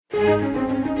The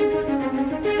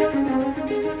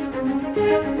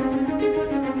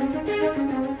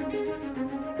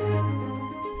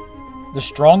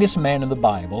strongest man in the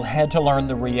Bible had to learn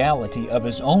the reality of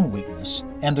his own weakness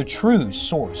and the true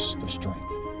source of strength.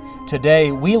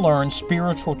 Today, we learn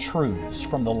spiritual truths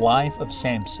from the life of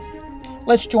Samson.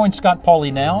 Let's join Scott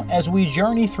Pauley now as we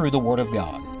journey through the Word of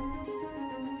God.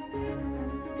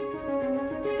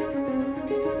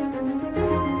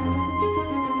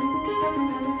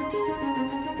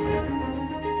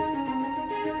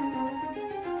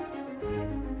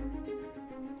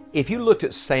 If you looked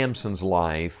at Samson's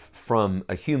life from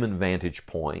a human vantage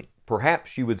point,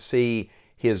 perhaps you would see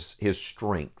his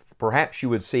strength. Perhaps you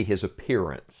would see his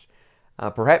appearance.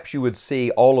 Perhaps you would see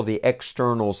all of the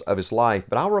externals of his life.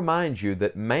 But I'll remind you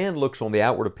that man looks on the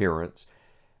outward appearance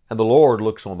and the Lord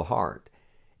looks on the heart.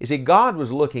 You see, God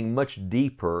was looking much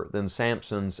deeper than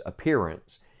Samson's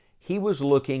appearance. He was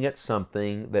looking at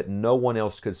something that no one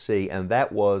else could see, and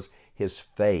that was his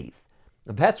faith.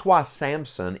 That's why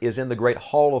Samson is in the great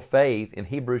hall of faith in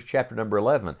Hebrews chapter number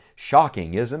 11.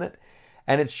 Shocking, isn't it?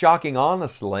 And it's shocking,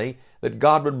 honestly, that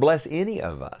God would bless any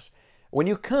of us. When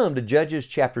you come to Judges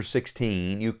chapter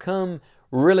 16, you come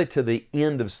really to the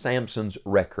end of Samson's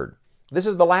record. This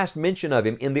is the last mention of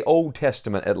him in the Old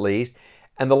Testament, at least,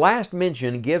 and the last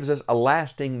mention gives us a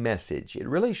lasting message. It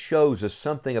really shows us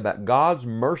something about God's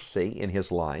mercy in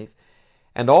his life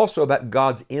and also about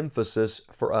God's emphasis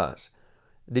for us.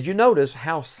 Did you notice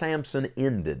how Samson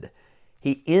ended?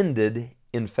 He ended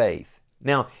in faith.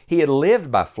 Now, he had lived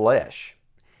by flesh.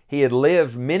 He had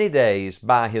lived many days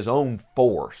by his own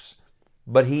force.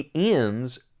 But he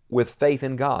ends with faith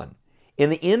in God. In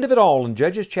the end of it all, in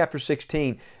Judges chapter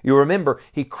 16, you remember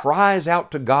he cries out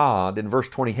to God in verse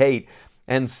 28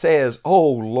 and says,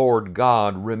 "O Lord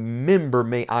God, remember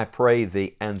me, I pray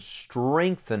Thee, and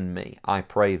strengthen me, I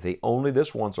pray Thee, only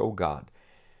this once, O God,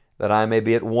 that I may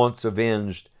be at once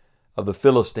avenged of the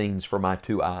Philistines for my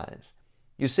two eyes."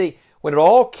 You see, when it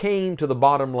all came to the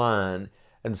bottom line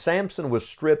and Samson was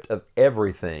stripped of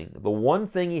everything, the one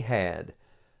thing he had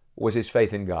was his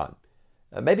faith in God.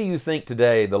 Maybe you think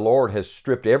today the Lord has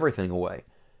stripped everything away.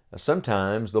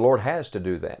 Sometimes the Lord has to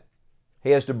do that.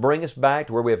 He has to bring us back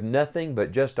to where we have nothing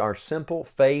but just our simple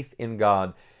faith in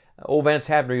God. Old Vance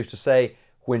Havner used to say,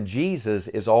 when Jesus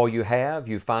is all you have,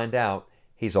 you find out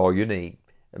He's all you need.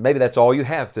 Maybe that's all you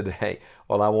have today.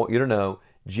 Well, I want you to know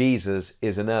Jesus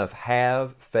is enough.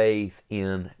 Have faith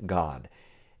in God.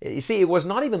 You see, it was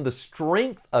not even the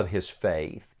strength of his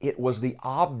faith, it was the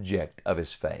object of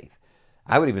his faith.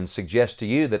 I would even suggest to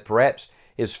you that perhaps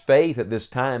his faith at this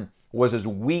time was as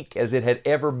weak as it had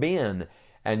ever been,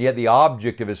 and yet the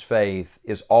object of his faith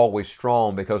is always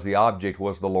strong because the object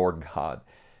was the Lord God.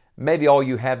 Maybe all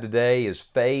you have today is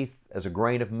faith as a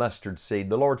grain of mustard seed.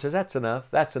 The Lord says, that's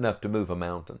enough to move a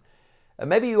mountain.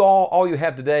 Maybe all you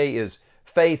have today is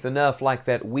faith enough like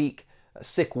that weak,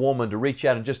 sick woman to reach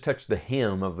out and just touch the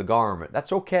hem of the garment.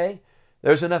 That's okay.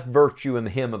 There's enough virtue in the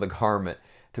hem of the garment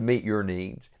to meet your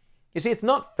needs. You see, it's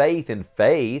not faith in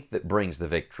faith that brings the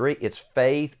victory. It's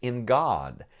faith in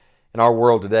God. In our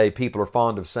world today, people are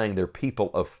fond of saying they're people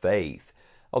of faith.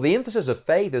 Well, the emphasis of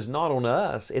faith is not on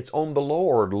us. It's on the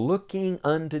Lord, looking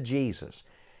unto Jesus.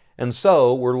 And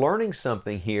so we're learning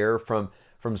something here from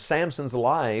Samson's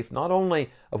life, not only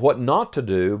of what not to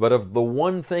do, but of the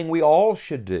one thing we all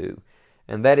should do,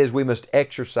 and that is we must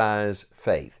exercise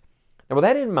faith. Now, with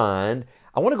that in mind,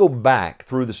 I want to go back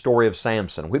through the story of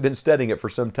Samson. We've been studying it for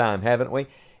some time, haven't we?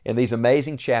 In these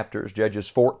amazing chapters, Judges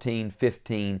 14,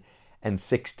 15, and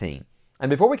 16. And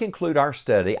before we conclude our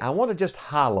study, I want to just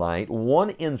highlight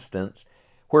one instance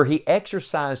where he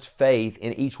exercised faith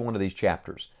in each one of these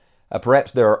chapters.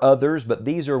 Perhaps there are others, but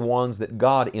these are ones that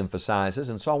God emphasizes,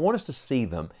 and so I want us to see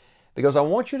them because I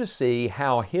want you to see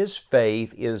how his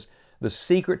faith is the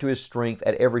secret to his strength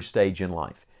at every stage in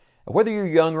life. Whether you're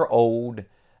young or old,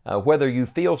 whether you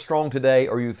feel strong today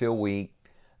or you feel weak,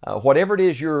 whatever it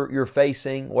is you're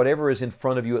facing, whatever is in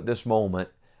front of you at this moment,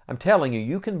 I'm telling you,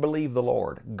 you can believe the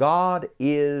Lord. God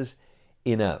is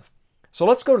enough. So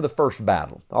let's go to the first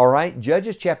battle, all right?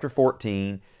 Judges chapter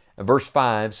 14, verse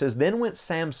 5 says, "Then went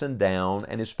Samson down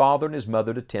and his father and his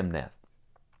mother to Timnath,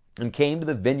 and came to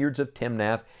the vineyards of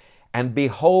Timnath, and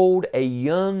behold, a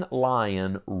young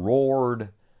lion roared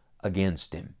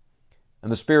against him. And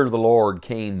the Spirit of the Lord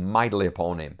came mightily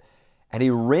upon him, and he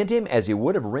rent him as he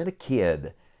would have rent a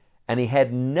kid. And he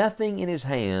had nothing in his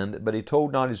hand, but he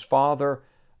told not his father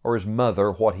or his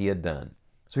mother what he had done."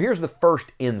 So here's the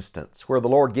first instance where the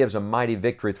Lord gives a mighty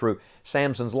victory through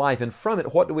Samson's life. And from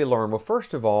it, what do we learn? Well,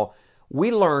 first of all,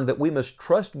 we learn that we must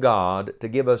trust God to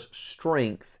give us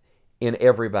strength in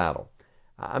every battle.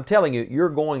 I'm telling you, you're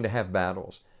going to have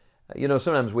battles. You know,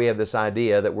 sometimes we have this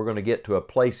idea that we're going to get to a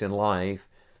place in life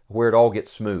where it all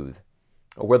gets smooth,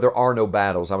 where there are no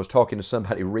battles. I was talking to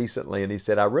somebody recently and he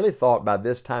said, I really thought by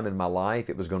this time in my life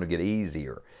it was going to get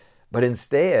easier. But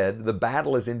instead, the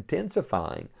battle is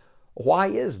intensifying. Why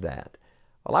is that?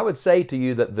 Well, I would say to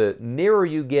you that the nearer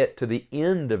you get to the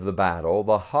end of the battle,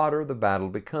 the hotter the battle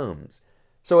becomes.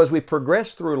 So as we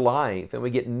progress through life and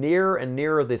we get nearer and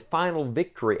nearer the final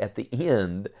victory at the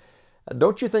end,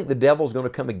 don't you think the devil's going to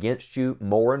come against you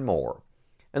more and more?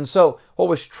 And so what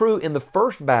was true in the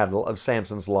first battle of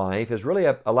Samson's life is really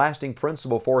a lasting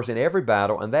principle for us in every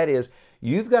battle, and that is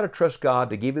you've got to trust God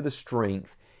to give you the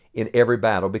strength in every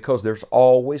battle because there's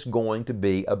always going to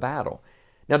be a battle.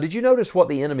 Now, did you notice what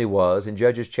the enemy was in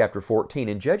Judges chapter 14?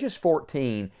 In Judges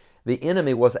 14, the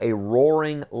enemy was a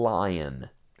roaring lion.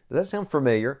 Does that sound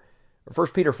familiar? 1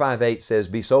 Peter 5:8 says,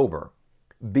 be sober,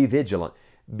 be vigilant,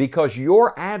 because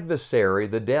your adversary,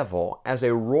 the devil, as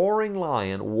a roaring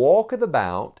lion, walketh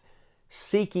about,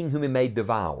 seeking whom he may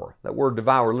devour. That word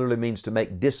devour literally means to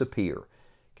make disappear.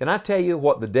 Can I tell you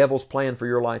what the devil's plan for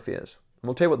your life is? I'm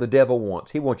going to tell you what the devil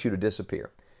wants. He wants you to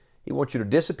disappear. He wants you to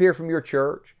disappear from your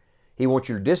church. He wants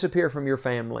you to disappear from your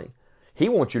family. He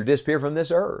wants you to disappear from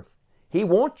this earth. He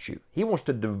wants you. He wants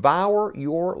to devour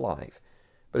your life.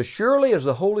 But as surely as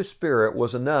the Holy Spirit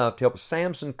was enough to help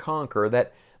Samson conquer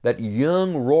that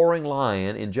young roaring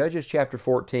lion in Judges chapter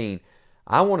 14,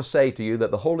 I want to say to you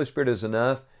that the Holy Spirit is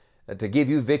enough to give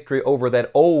you victory over that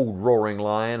old roaring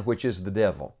lion, which is the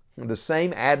devil. The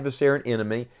same adversary and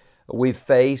enemy we've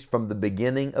faced from the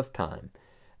beginning of time.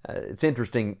 It's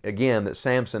interesting, again, that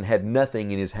Samson had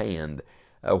nothing in his hand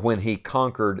when he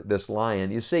conquered this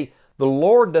lion. You see, the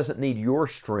Lord doesn't need your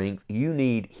strength, you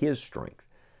need His strength.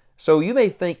 So you may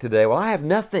think today, well, I have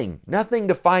nothing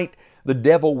to fight the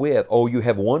devil with. Oh, you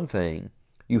have one thing,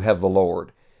 you have the Lord.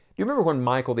 Do you remember when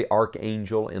Michael the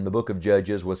archangel in the book of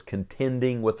Judges was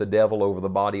contending with the devil over the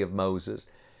body of Moses?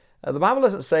 The Bible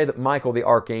doesn't say that Michael the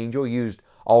archangel used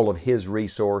all of his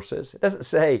resources. It doesn't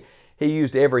say he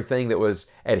used everything that was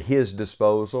at his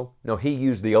disposal. No, he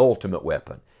used the ultimate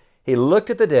weapon. He looked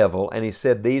at the devil and he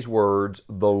said these words,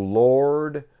 the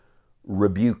Lord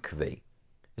rebuke thee.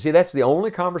 See, that's the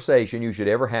only conversation you should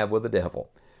ever have with the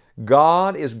devil.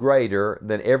 God is greater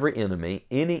than every enemy,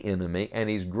 any enemy, and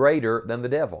He's greater than the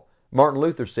devil. Martin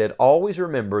Luther said, always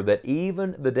remember that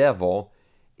even the devil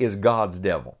is God's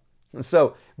devil. And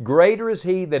so, greater is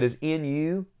He that is in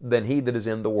you than he that is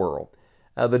in the world.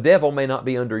 The devil may not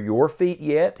be under your feet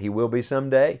yet. He will be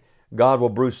someday. God will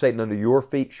bruise Satan under your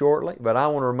feet shortly. But I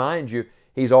want to remind you,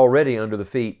 he's already under the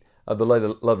feet of the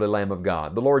lovely Lamb of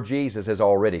God. The Lord Jesus has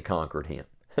already conquered him.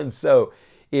 And so,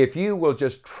 if you will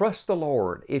just trust the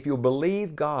Lord, if you'll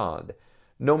believe God,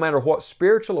 no matter what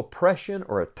spiritual oppression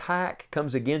or attack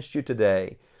comes against you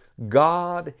today,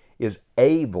 God is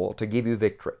able to give you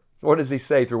victory. What does He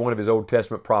say through one of His Old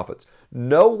Testament prophets?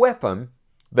 No weapon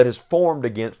that is formed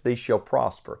against thee shall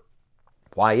prosper.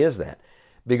 Why is that?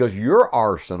 Because your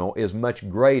arsenal is much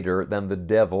greater than the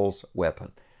devil's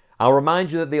weapon. I'll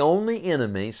remind you that the only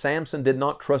enemy Samson did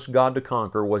not trust God to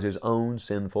conquer was his own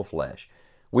sinful flesh.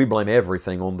 We blame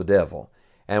everything on the devil,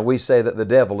 and we say that the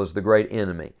devil is the great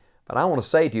enemy. But I want to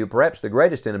say to you, perhaps the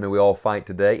greatest enemy we all fight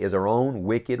today is our own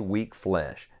wicked, weak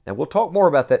flesh. Now, we'll talk more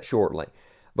about that shortly.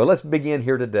 But let's begin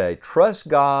here today. Trust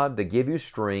God to give you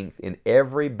strength in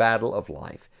every battle of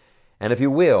life. And if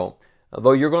you will,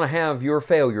 though you're going to have your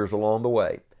failures along the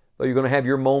way, though you're going to have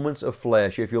your moments of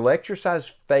flesh, if you'll exercise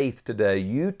faith today,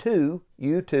 you too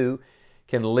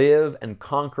can live and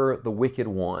conquer the wicked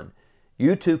one.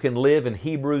 You too can live in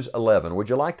Hebrews 11. Would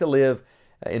you like to live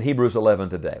in Hebrews 11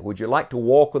 today? Would you like to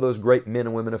walk with those great men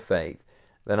and women of faith?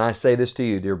 Then I say this to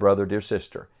you, dear brother, dear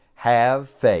sister. Have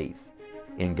faith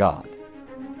in God.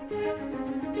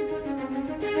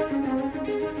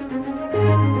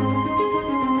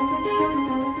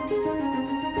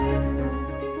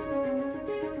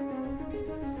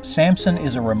 Samson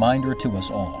is a reminder to us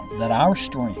all that our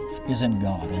strength is in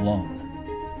God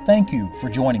alone. Thank you for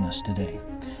joining us today.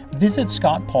 Visit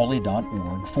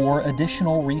scottpauley.org for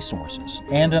additional resources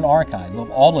and an archive of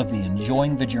all of the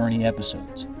Enjoying the Journey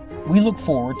episodes. We look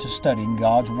forward to studying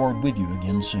God's Word with you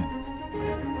again soon.